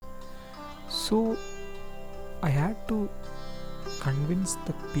So I had to convince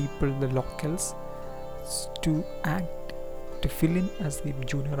the people, the locals, to act, to fill in as the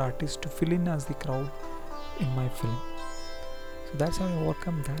junior artist, to fill in as the crowd in my film. So that's how I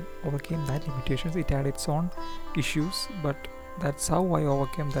overcame that limitations. It had its own issues, but that's how I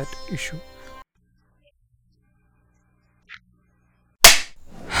overcame that issue.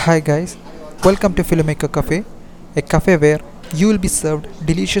 Hi guys, welcome to Filmmaker Cafe, a cafe where you will be served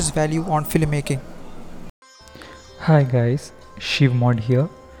delicious value on filmmaking. Hi guys, Shiv Mod here.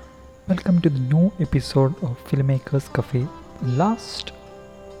 Welcome to the new episode of Filmmakers Cafe. Last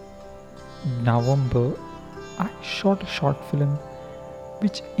November, I shot a short film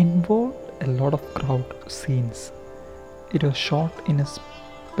which involved a lot of crowd scenes. It was shot in a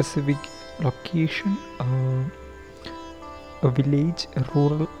specific location, a village, a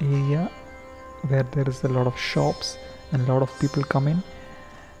rural area where there is a lot of shops and a lot of people come in.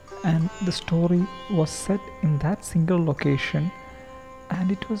 And the story was set in that single location, and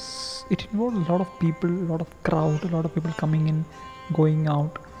it involved a lot of people, a lot of crowd, a lot of people coming in, going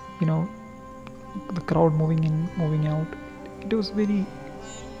out, you know, the crowd moving in, moving out. It was very,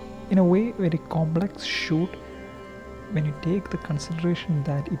 in a way, very complex shoot when you take the consideration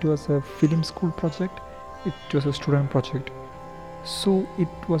that it was a film school project, it was a student project. So it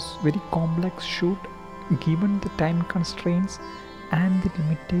was very complex shoot given the time constraints and the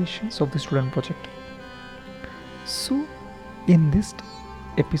limitations of the student project. So in this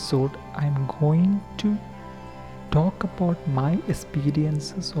episode I'm going to talk about my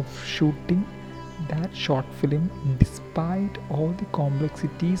experiences of shooting that short film despite all the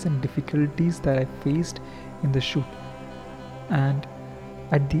complexities and difficulties that I faced in the shoot. And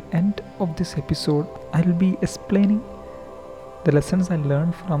at the end of this episode I'll be explaining the lessons I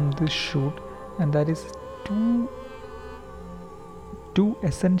learned from this shoot, and that is two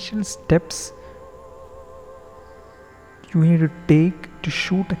essential steps you need to take to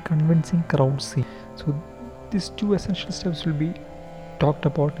shoot a convincing crowd scene. So these two essential steps will be talked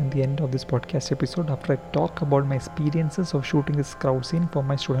about in the end of this podcast episode after I talk about my experiences of shooting this crowd scene for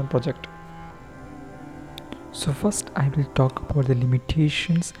my student project. So first I will talk about the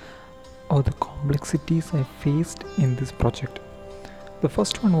limitations or the complexities I faced in this project. The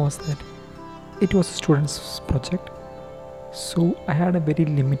first one was that it was a student's project, so I had a very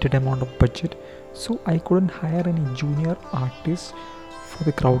limited amount of budget, so I couldn't hire any junior artists for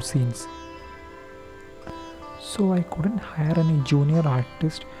the crowd scenes. So I couldn't hire any junior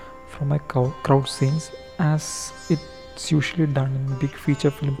artist for my crowd scenes as it's usually done in big feature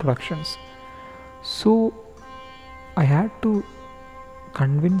film productions. So I had to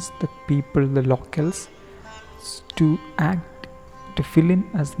convince the people, the locals, to act, to fill in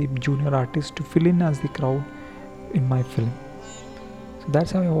as the junior artist, to fill in as the crowd in my film. So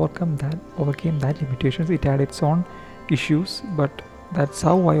that's how I overcame that limitations. It had its own issues, but that's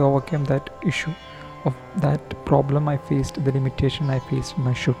how I overcame that issue of that problem I faced, the limitation I faced in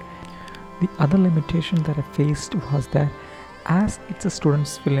my shoot. The other limitation that I faced was that as it's a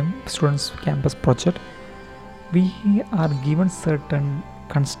student's campus project, we are given certain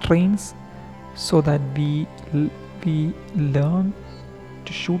constraints so that we learn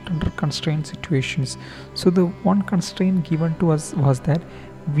to shoot under constrained situations. So the one constraint given to us was that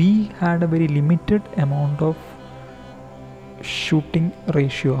we had a very limited amount of shooting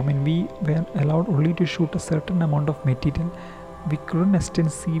ratio. I mean, we were allowed only to shoot a certain amount of material. We couldn't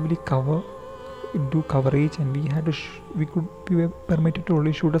extensively do coverage, and we were permitted to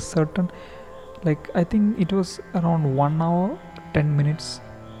only shoot a certain, like I think it was around 1 hour 10 minutes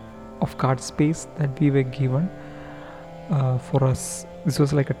of card space that we were given for us. This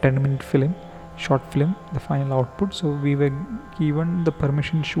was like a 10-minute film, short film, the final output. So we were given the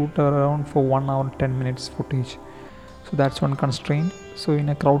permission to shoot around for 1 hour 10 minutes footage. So that's one constraint. So in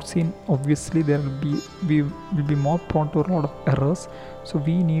a crowd scene, obviously we will be more prone to a lot of errors. So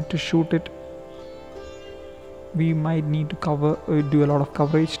we need to shoot it. We might need to do a lot of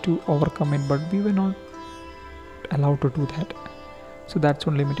coverage to overcome it, but we were not allowed to do that. So that's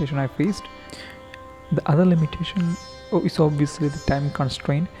one limitation I faced. The other limitation is obviously the time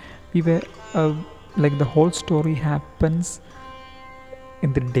constraint. We were like the whole story happens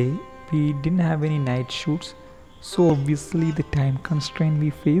in the day. We didn't have any night shoots, so obviously the time constraint we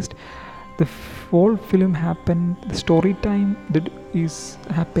faced. The whole film happened, the story time that is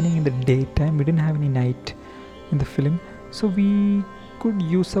happening in the daytime. We didn't have any night in the film, so we could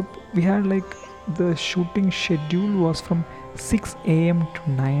use up, we had like, the shooting schedule was from 6 a.m.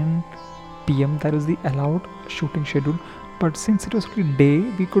 to 9 p.m. That is the allowed shooting schedule, but since it was only day,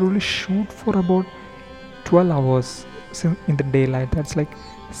 we could only shoot for about 12 hours in the daylight. That's like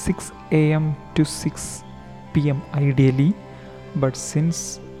 6 a.m. to 6 p.m. ideally, but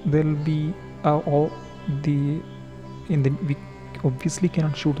since there'll be all the in the we obviously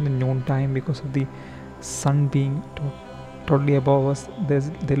cannot shoot in the noon time because of the sun being totally above us.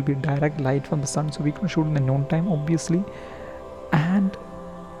 There'll be direct light from the sun, so we can shoot in the noon time obviously. And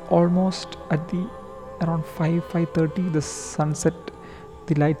almost at the around 5:30 the sunset,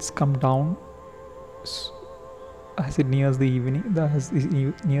 the lights come down as it nears the evening, as it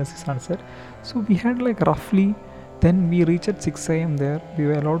nears the sunset. So we had like roughly, then we reached at 6 a.m. there. We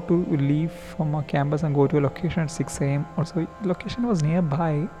were allowed to leave from our campus and go to a location at 6 a.m. Also, location was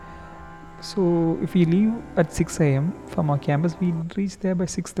nearby. So if we leave at 6 a.m. from our campus, we reach there by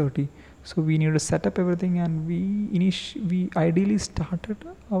 6:30. So we need to set up everything, and we ideally started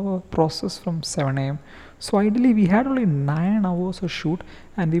our process from 7 a.m. So ideally we had only 9 hours of shoot,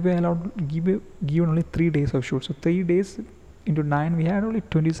 and we were allowed to give only 3 days of shoot. So 3 days into 9, we had only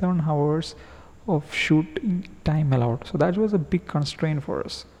 27 hours of shooting time allowed. So that was a big constraint for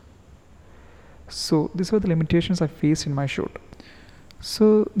us. So these were the limitations I faced in my shoot.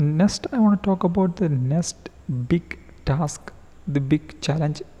 So next I want to talk about the next big task, the big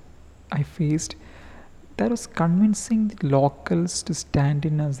challenge I faced. That was convincing the locals to stand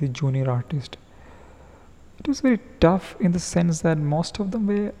in as the junior artist. It was very tough in the sense that most of them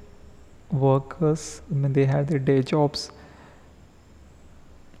were workers. I mean, they had their day jobs.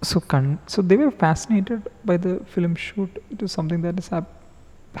 So they were fascinated by the film shoot. It was something that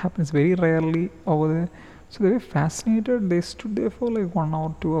happens very rarely over there. So they were fascinated. They stood there for like 1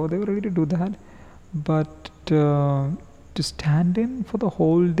 hour, 2 hours. They were ready to do that, but to stand in for the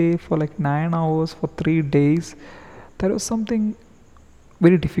whole day for like 9 hours for 3 days, that was something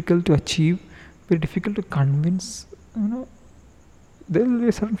very difficult to achieve, very difficult to convince. There will be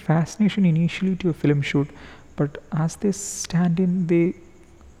a certain fascination initially to a film shoot, but as they stand in, they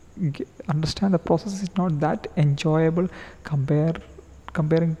understand the process is not that enjoyable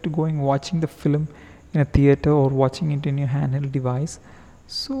comparing to watching the film in a theater or watching it in your handheld device.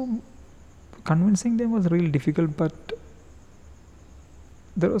 So convincing them was really difficult, but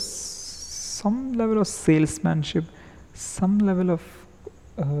there was some level of salesmanship, some level of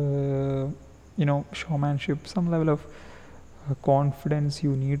showmanship, some level of confidence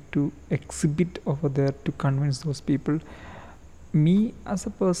you need to exhibit over there to convince those people. Me as a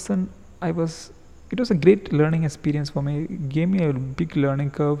person, it was a great learning experience for me. It gave me a big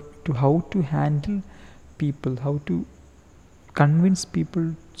learning curve to how to handle people, how to convince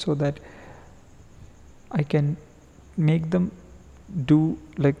people so that I can make them do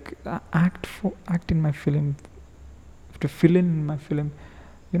like act in my film, to fill in my film.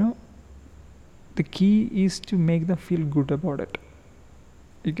 The key is to make them feel good about it.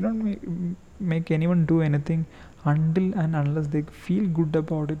 You cannot make anyone do anything until and unless they feel good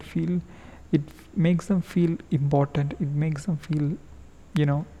about it, feel it makes them feel important, it makes them feel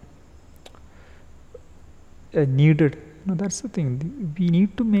needed. That's the thing. We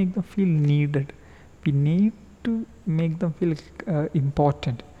need to make them feel needed, we need to make them feel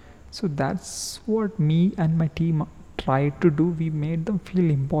important. So that's what me and my team tried to do. We made them feel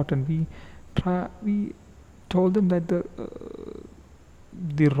important. We told them that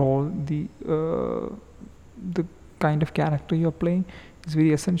the role, the kind of character you're playing is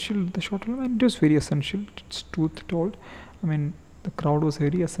very essential to the short film, and it was very essential. It's truth told. I mean, the crowd was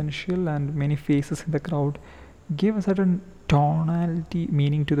very essential, and many faces in the crowd gave a certain tonality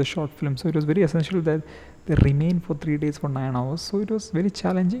meaning to the short film. So it was very essential that they remain for 3 days for 9 hours. So it was very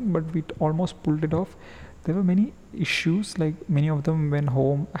challenging, but we almost pulled it off. There were many issues, like many of them went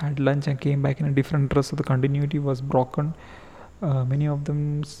home, had lunch, and came back in a different dress, so the continuity was broken. Many of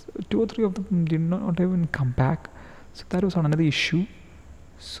them, 2 or 3 of them, did not even come back. So that was another issue.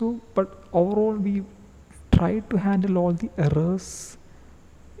 So, but overall, we tried to handle all the errors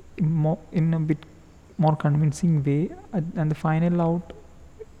in a bit more convincing way, and the final out,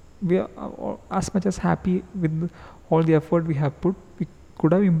 we are as much as happy with all the effort we have put. We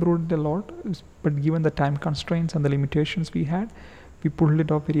could have improved a lot, but given the time constraints and the limitations we had, we pulled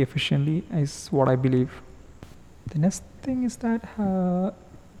it off very efficiently, is what I believe. The next thing is that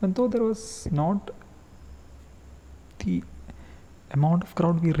even though there was not the amount of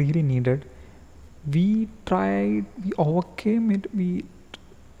crowd we really needed, we overcame it, we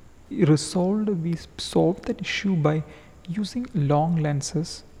solved that issue by using long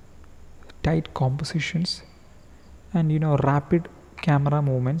lenses, tight compositions, and rapid camera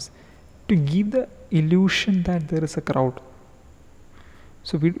movements to give the illusion that there is a crowd.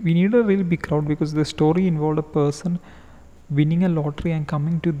 So we need a really big crowd because the story involved a person winning a lottery and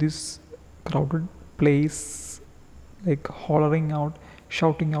coming to this crowded place, like hollering out,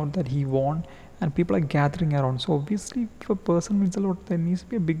 shouting out that he won, and people are gathering around. So obviously, if a person wins a lot, there needs to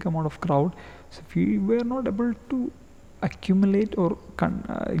be a big amount of crowd. So if we were not able to accumulate or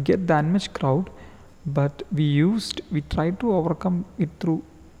get that much crowd, but we tried to overcome it through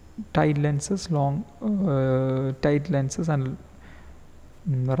tight lenses and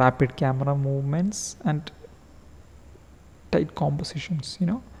rapid camera movements and tight compositions.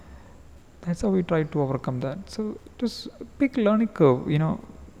 That's how we tried to overcome that. So it was a big learning curve.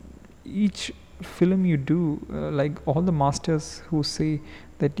 Each film you do, like all the masters who say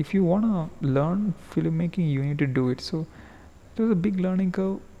that if you want to learn filmmaking, you need to do it. So it was a big learning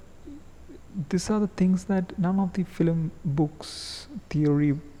curve. These are the things that none of the film books,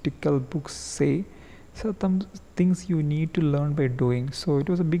 theoretical books say. So some things you need to learn by doing. So it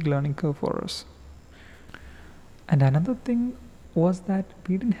was a big learning curve for us. And another thing was that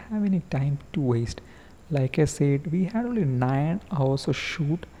we didn't have any time to waste. Like I said, we had only 9 hours of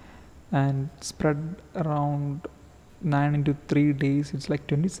shoot and spread around 9 into 3 days. It's like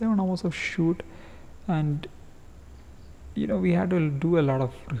 27 hours of shoot, and we had to do a lot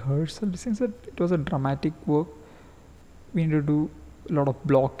of rehearsal since it was a dramatic work. We need to do a lot of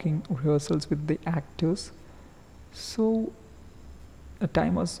blocking rehearsals with the actors. So the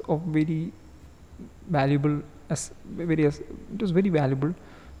time was of very valuable as it was very valuable.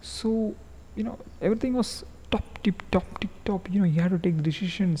 So everything was top tip top. You had to take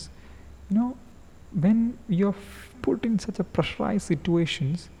decisions. When you're put in such a pressurized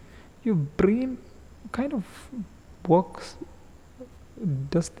situations, your brain kind of works,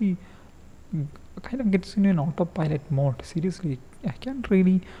 does the kind of gets in an autopilot mode. Seriously, I can't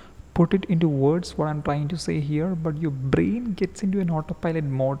really put it into words what I'm trying to say here, but your brain gets into an autopilot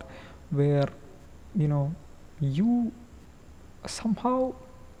mode where you know you somehow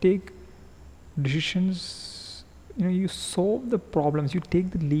take decisions. You solve the problems, you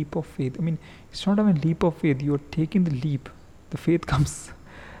take the leap of faith. I mean, it's not even a leap of faith, you're taking the leap. The faith comes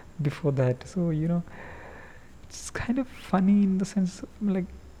before that. So it's kind of funny in the sense, like,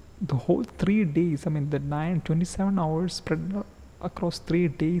 the whole 3 days, I mean, the 27 hours spread across 3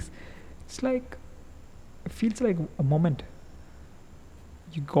 days, it's like, it feels like a moment.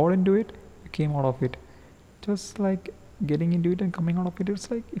 You got into it, you came out of it, just like getting into it and coming out of it. It's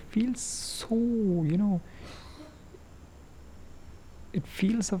like, it feels so, it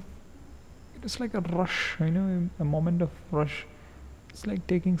feels a it's like a rush, a moment of rush. It's like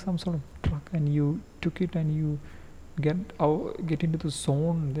taking some sort of drug and you took it and you get into the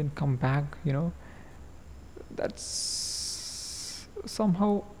zone, then come back. That's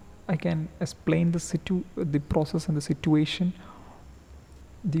somehow I can explain the process and the situation,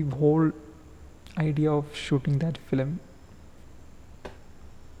 the whole idea of shooting that film.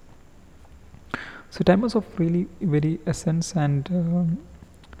 So time was of really very essence, and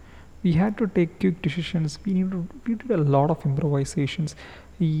we had to take quick decisions. We did a lot of improvisations.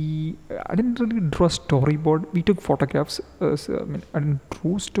 I didn't really draw a storyboard. We took photographs. I mean, I didn't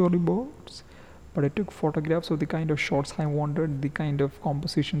draw storyboards, but I took photographs of the kind of shots I wanted, the kind of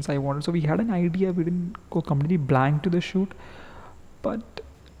compositions I wanted. So we had an idea. We didn't go completely blank to the shoot, but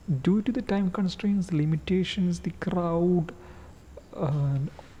due to the time constraints, limitations, the crowd,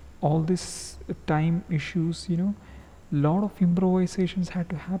 all these time issues, lot of improvisations had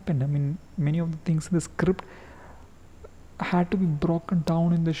to happen. I mean, many of the things in the script had to be broken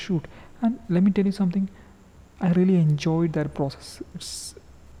down in the shoot. And let me tell you something, I really enjoyed that process.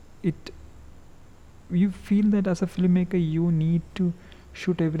 It You feel that as a filmmaker you need to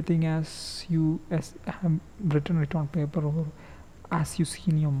shoot everything as you as have written it on paper or as you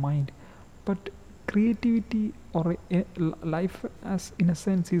see in your mind. But creativity or life, as in a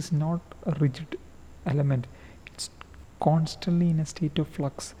sense, is not a rigid element. It's constantly in a state of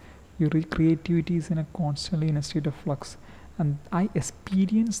flux. Your creativity is constantly in a state of flux, and I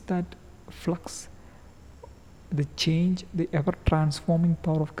experienced that flux, the change, the ever transforming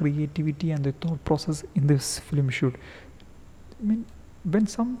power of creativity and the thought process in this film shoot. I mean, when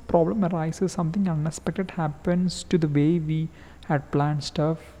some problem arises, something unexpected happens to the way we had planned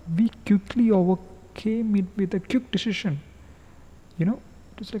stuff, we quickly overcame it with a quick decision.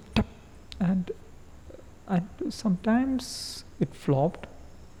 Just like tap, and sometimes it flopped,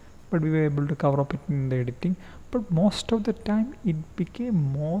 but we were able to cover up it in the editing. But most of the time, it became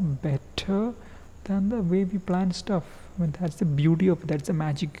more better than the way we planned stuff. I mean, that's the beauty of it. That's the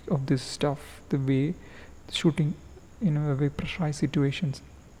magic of this stuff. The way shooting in a very pressurized situations.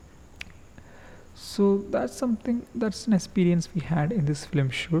 So that's an experience we had in this film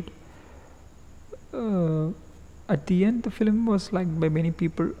shoot. At the end, the film was liked by many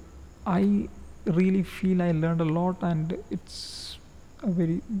people. I really feel I learned a lot, and a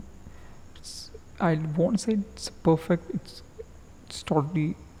very, I won't say it's perfect, it's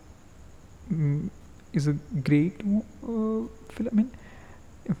totally, mm, is a great film. I mean,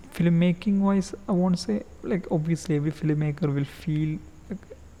 filmmaking wise, I won't say, like, obviously every filmmaker will feel a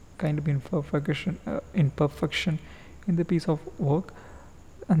kind of imperfection in the piece of work,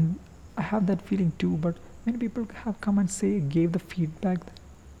 and I have that feeling too. But many people have come and gave the feedback that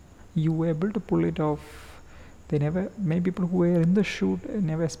you were able to pull it off. They never, many people who were in the shoot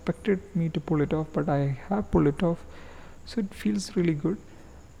never expected me to pull it off, but I have pulled it off, so it feels really good.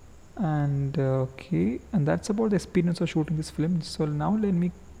 And okay, and that's about the experience of shooting this film. So now let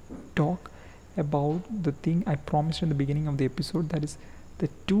me talk about the thing I promised in the beginning of the episode, that is the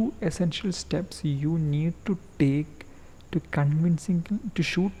two essential steps you need to take to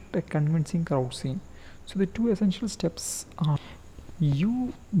shoot a convincing crowd scene. So the two essential steps are: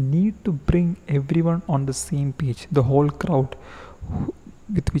 you need to bring everyone on the same page, the whole crowd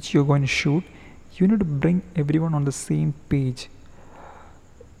with which you're going to shoot. You need to bring everyone on the same page.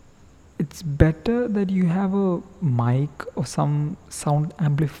 It's better that you have a mic or some sound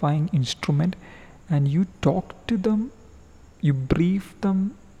amplifying instrument and you talk to them, you brief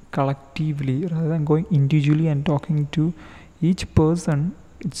them collectively rather than going individually and talking to each person.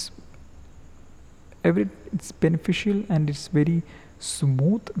 It's beneficial and it's very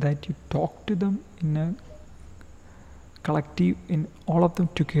smooth that you talk to them in a collective, in all of them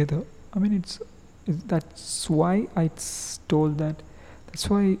together. I mean, that's why told that, that's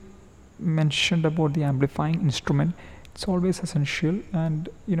why I mentioned about the amplifying instrument. It's always essential. And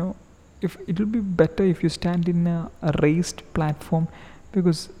if it will be better if you stand in a raised platform,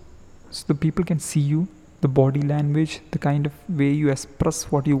 because so the people can see you, the body language, the kind of way you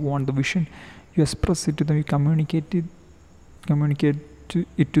express what you want, the vision, you express it to them, you communicate to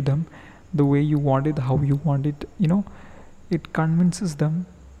them the way you want it, how you want it, it convinces them.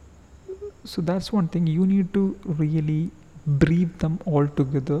 So that's one thing. You need to really brief them all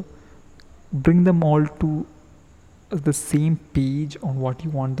together, bring them all to the same page on what you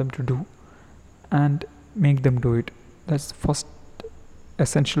want them to do, and make them do it. That's the first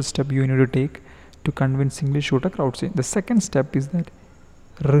essential step you need to take to convincingly shoot a crowd scene. The second step is that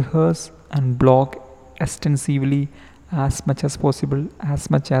rehearse and block extensively as much as possible, as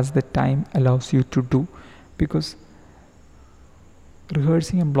much as the time allows you to do. Because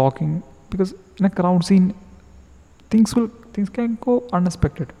rehearsing and blocking, because in a crowd scene things can go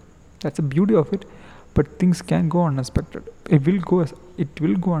unexpected. That's the beauty of it. But things can go unexpected, it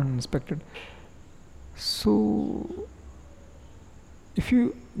will go unexpected. So if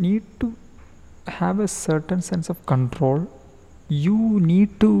you need to have a certain sense of control, you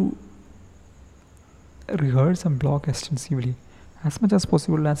need to rehearse and block extensively as much as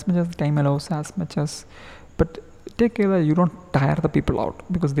possible, as much as the time allows, as much as, but take care that you don't tire the people out,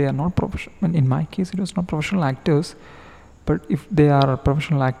 because they are not professional. I mean, in my case it was not professional actors, but if they are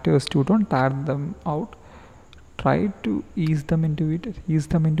professional actors too, don't tire them out. Try to ease them into it, ease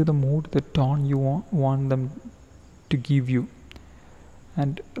them into the mood, the tone you want them to give you,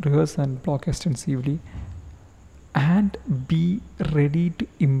 and rehearse and block extensively, and be ready to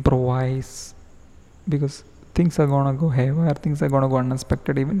improvise, because things are gonna go haywire, things are gonna go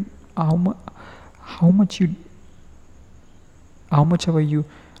unexpected. Even how much ever you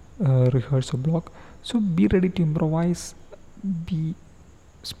rehearse or block, so be ready to improvise, be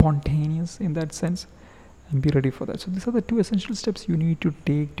spontaneous in that sense, and be ready for that. So these are the two essential steps you need to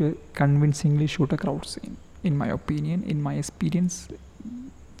take to convincingly shoot a crowd scene, in my opinion, in my experience,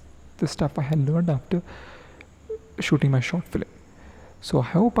 the stuff I had learned after shooting my short film. So I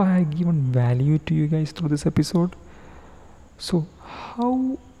hope I have given value to you guys through this episode. So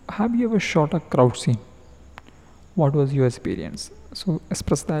how have you ever shot a crowd scene? What was your experience? So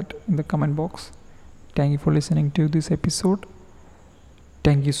express that in the comment box. Thank you for listening to this episode.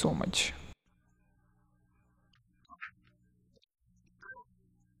 Thank you so much.